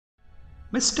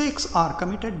Mistakes are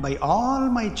committed by all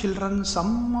my children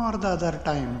some or the other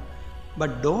time,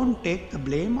 but don't take the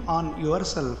blame on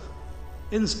yourself.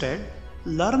 Instead,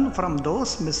 learn from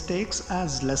those mistakes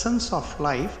as lessons of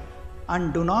life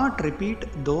and do not repeat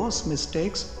those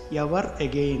mistakes ever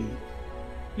again.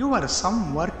 Your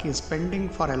some work is pending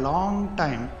for a long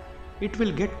time. It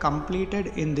will get completed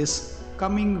in this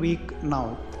coming week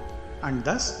now, and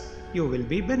thus you will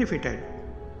be benefited.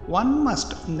 One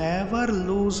must never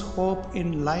lose hope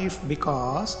in life,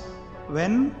 because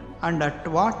when and at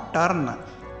what turn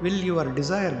will your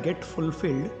desire get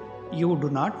fulfilled, you do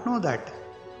not know that.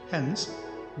 Hence,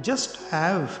 just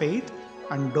have faith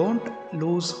and don't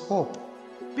lose hope,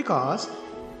 because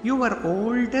your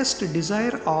oldest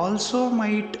desire also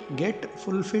might get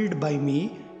fulfilled by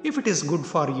me if it is good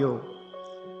for you.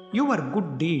 Your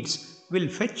good deeds will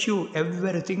fetch you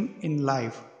everything in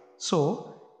life. So,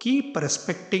 keep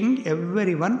respecting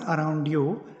everyone around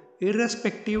you,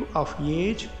 irrespective of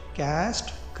age,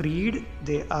 caste, creed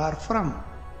they are from.